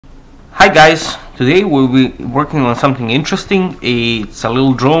Hi guys, today we'll be working on something interesting. It's a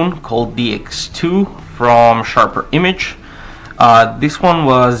little drone called DX2 from Sharper Image. This one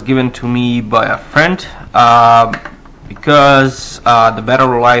was given to me by a friend because the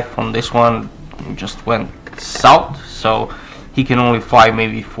battery life on this one just went south, so he can only fly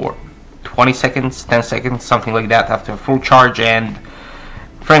maybe for 20 seconds, 10 seconds, something like that after full charge, and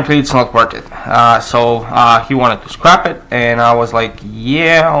frankly it's not worth it. So he wanted to scrap it, and I was like,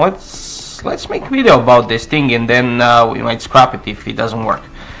 yeah, let's make a video about this thing, and then we might scrap it if it doesn't work.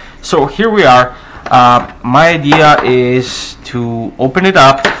 So here we are. My idea is to open it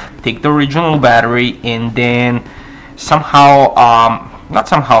up, take the original battery, and then somehow not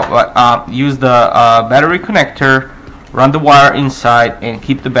somehow but use the battery connector, run the wire inside, and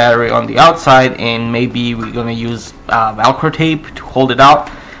keep the battery on the outside, and maybe we're gonna use Velcro tape to hold it out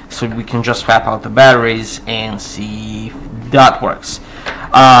so we can just swap out the batteries and see if that works.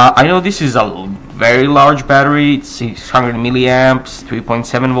 I know this is a very large battery, it's 600 milliamps,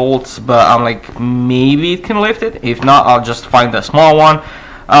 3.7 volts, but I'm like, maybe it can lift it. If not, I'll just find a small one.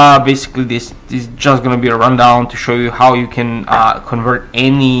 Basically this is just gonna be a rundown to show you how you can convert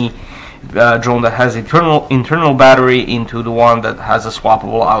any drone that has internal battery into the one that has a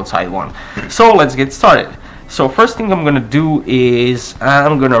swappable outside one. So let's get started. So first thing I'm gonna do is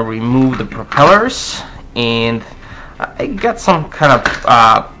I'm gonna remove the propellers, and I got some kind of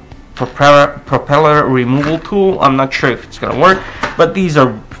propeller removal tool. I'm not sure if it's gonna work, but these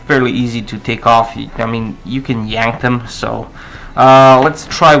are fairly easy to take off. I mean, you can yank them. So let's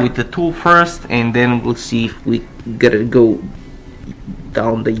try with the tool first, and then we'll see if we gotta go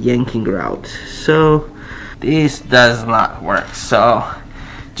down the yanking route. So this does not work, so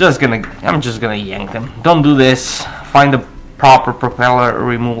I'm just gonna yank them. Don't do this, find the proper propeller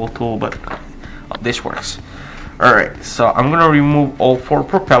removal tool, but this works. Alright, so I'm gonna remove all 4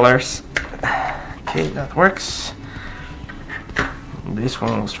 propellers. Okay, that works. This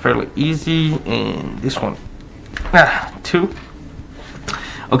one was fairly easy, and this one 2.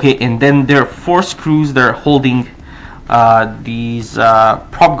 Okay, and then there are 4 screws that are holding these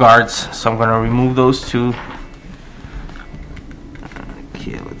prop guards, so I'm gonna remove those 2.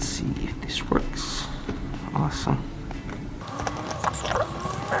 Okay, let's see if this works. Awesome.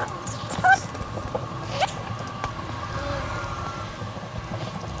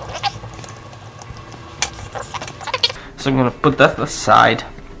 So I'm gonna put that aside.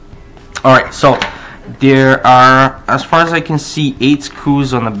 Alright, so there are, as far as I can see, 8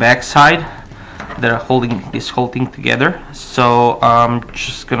 screws on the back side that are holding this whole thing together. So I'm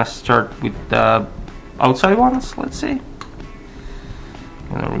just gonna start with the outside ones, let's say.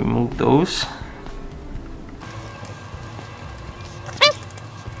 I'm gonna remove those.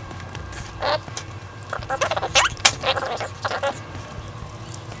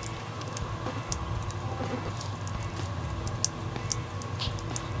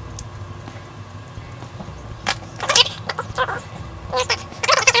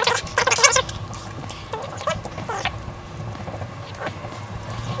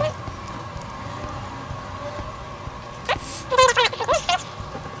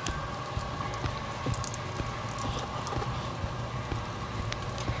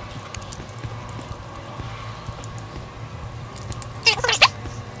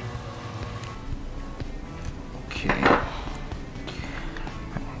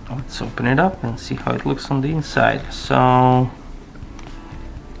 Let's open it up and see how it looks on the inside. So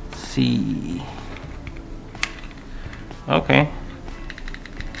let's see. Okay.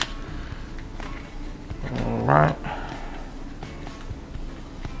 Alright.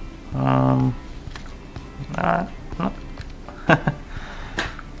 No.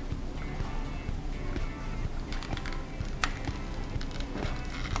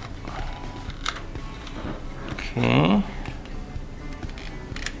 Okay.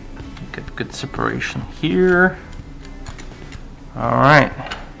 Get good separation here. Alright.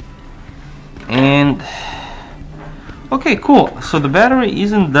 And okay, cool. So the battery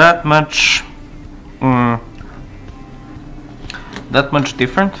isn't that much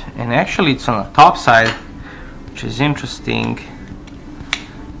different, and actually it's on the top side, which is interesting,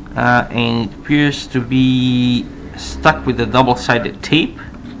 and it appears to be stuck with the double-sided tape.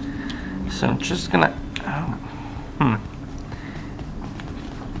 So I'm just gonna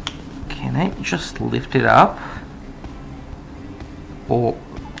can I just lift it up, or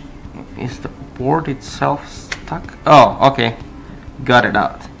is the board itself stuck? Oh, okay, got it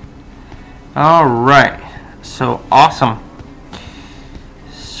out. Alright, so awesome.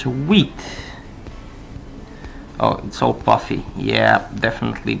 Sweet. Oh, it's all puffy. Yeah,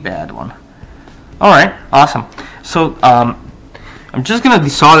 definitely bad one. Alright, awesome. So I'm just gonna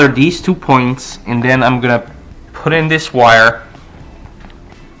desolder these 2 points, and then I'm gonna put in this wire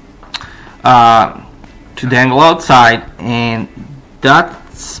to dangle outside, and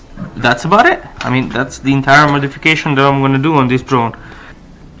that's about it. I mean, that's the entire modification that I'm gonna do on this drone.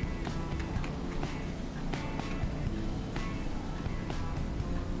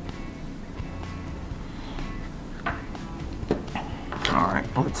 Alright,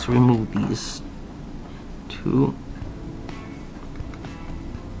 let's remove these 2.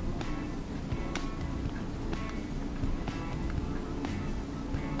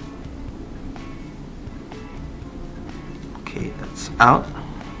 Okay, that's out.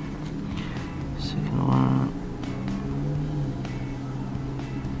 Second one.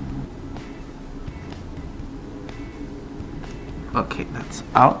 Okay, that's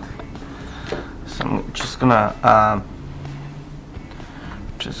out. So I'm just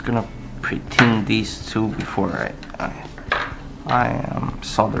gonna pre-tin these 2 before I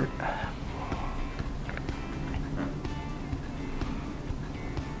solder it.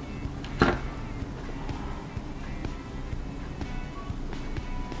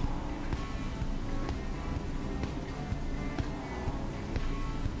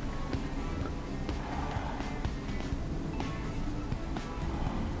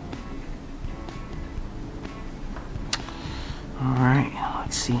 Alright,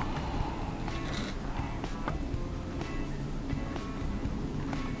 let's see.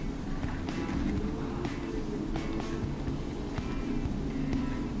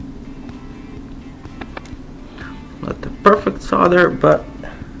 Not the perfect solder, but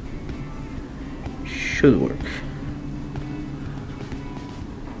should work.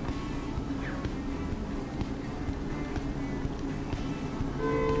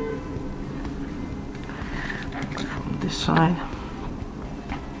 From this side.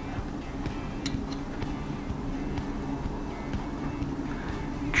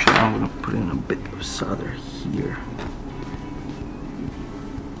 Actually, I'm going to put in a bit of solder here.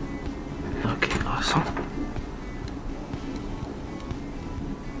 Okay, awesome.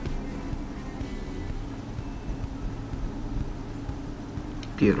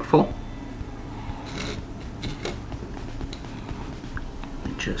 Beautiful.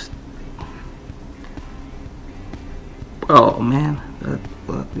 Just, oh man, that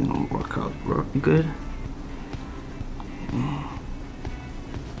didn't work out good.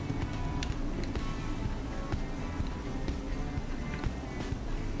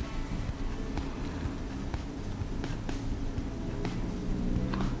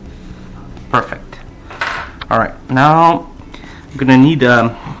 Perfect. All right, now I'm gonna need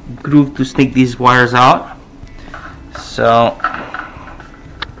a groove to snake these wires out. So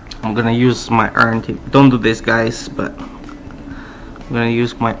I'm gonna use my iron tip. Don't do this, guys, but I'm gonna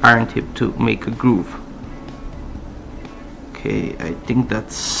use my iron tip to make a groove. Okay, I think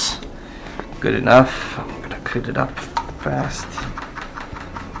that's good enough. I'm gonna cut it up fast.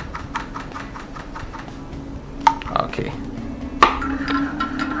 Okay.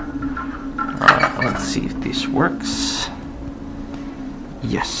 Alright, let's see if this works.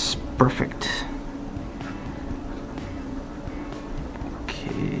 Yes, perfect.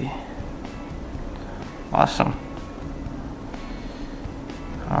 Okay. Awesome.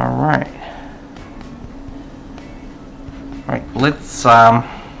 Alright. Alright, let's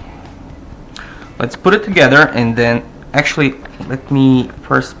put it together, and then actually let me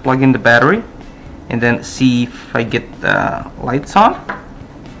first plug in the battery and then see if I get the lights on.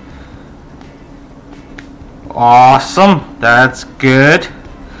 Awesome, that's good.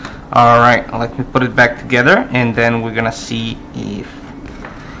 Alright, let me put it back together, and then we're gonna see if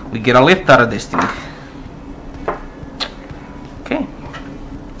we get a lift out of this thing. Okay,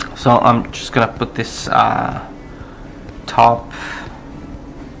 so I'm just gonna put this top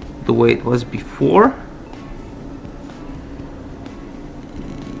the way it was before.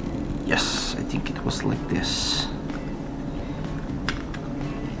 Yes, I think it was like this.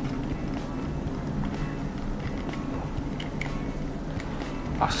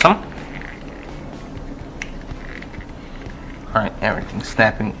 Awesome. Alright, everything's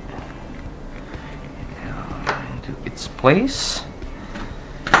snapping into its place.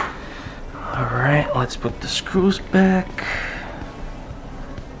 Alright, let's put the screws back.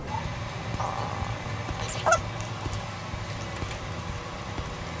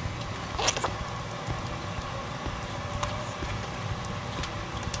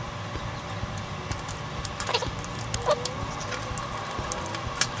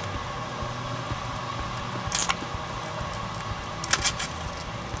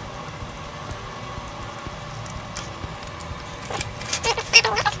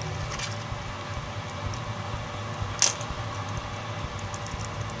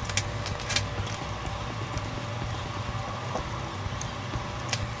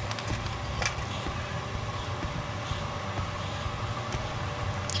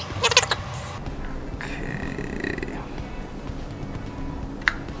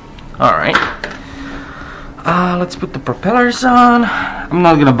 Alright. Let's put the propellers on. I'm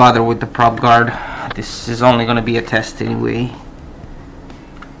not gonna bother with the prop guard. This is only gonna be a test anyway.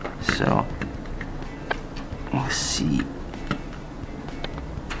 So let's see.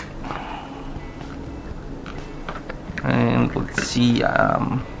 And let's see,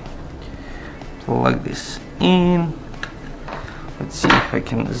 plug this in. Let's see if I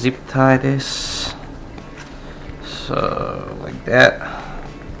can zip tie this. So like that.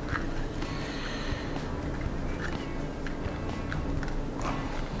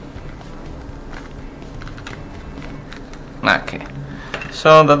 Okay,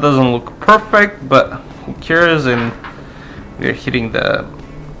 so that doesn't look perfect, but who cares? And we're hitting the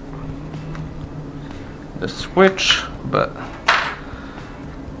switch, but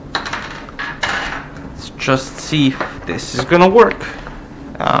let's just see if this is gonna work.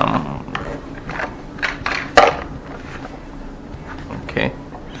 Okay.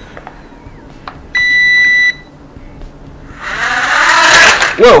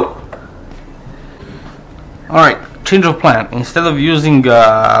 Whoa! Alright, change of plan. Instead of using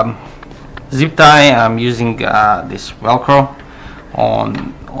zip tie, I'm using this Velcro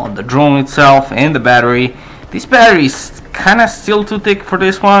on the drone itself and the battery. This battery is kind of still too thick for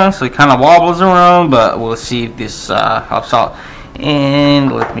this one, so it kind of wobbles around, but we'll see if this helps out.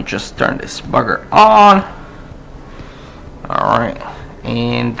 And let me just turn this bugger on. Alright,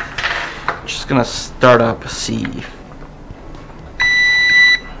 and just gonna start up, see if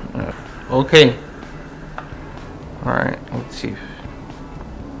okay. Alright, let's see if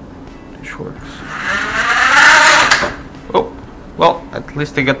this works. Oh, well, at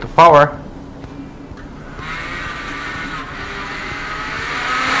least I got the power.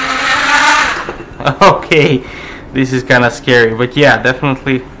 Okay, this is kind of scary, but yeah,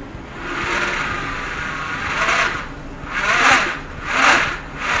 definitely.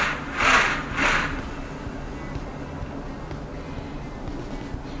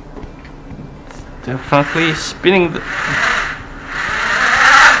 Definitely spinning the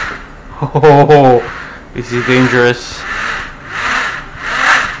oh, this is dangerous.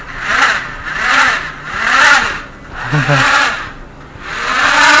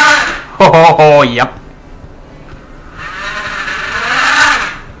 Oh, yep.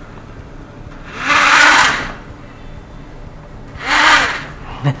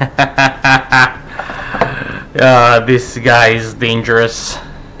 This guy is dangerous.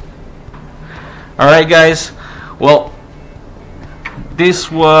 Alright guys, well,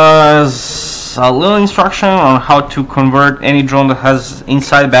 this was a little instruction on how to convert any drone that has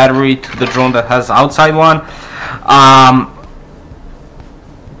inside battery to the drone that has outside one.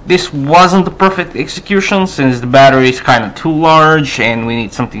 This wasn't the perfect execution since the battery is kind of too large and we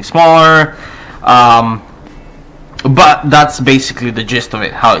need something smaller, but that's basically the gist of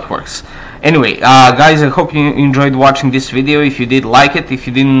it, how it works. Anyway, guys, I hope you enjoyed watching this video. If you did, like it. If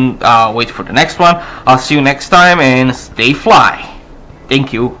you didn't, wait for the next one. I'll see you next time and stay fly.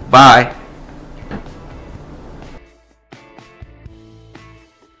 Thank you. Bye.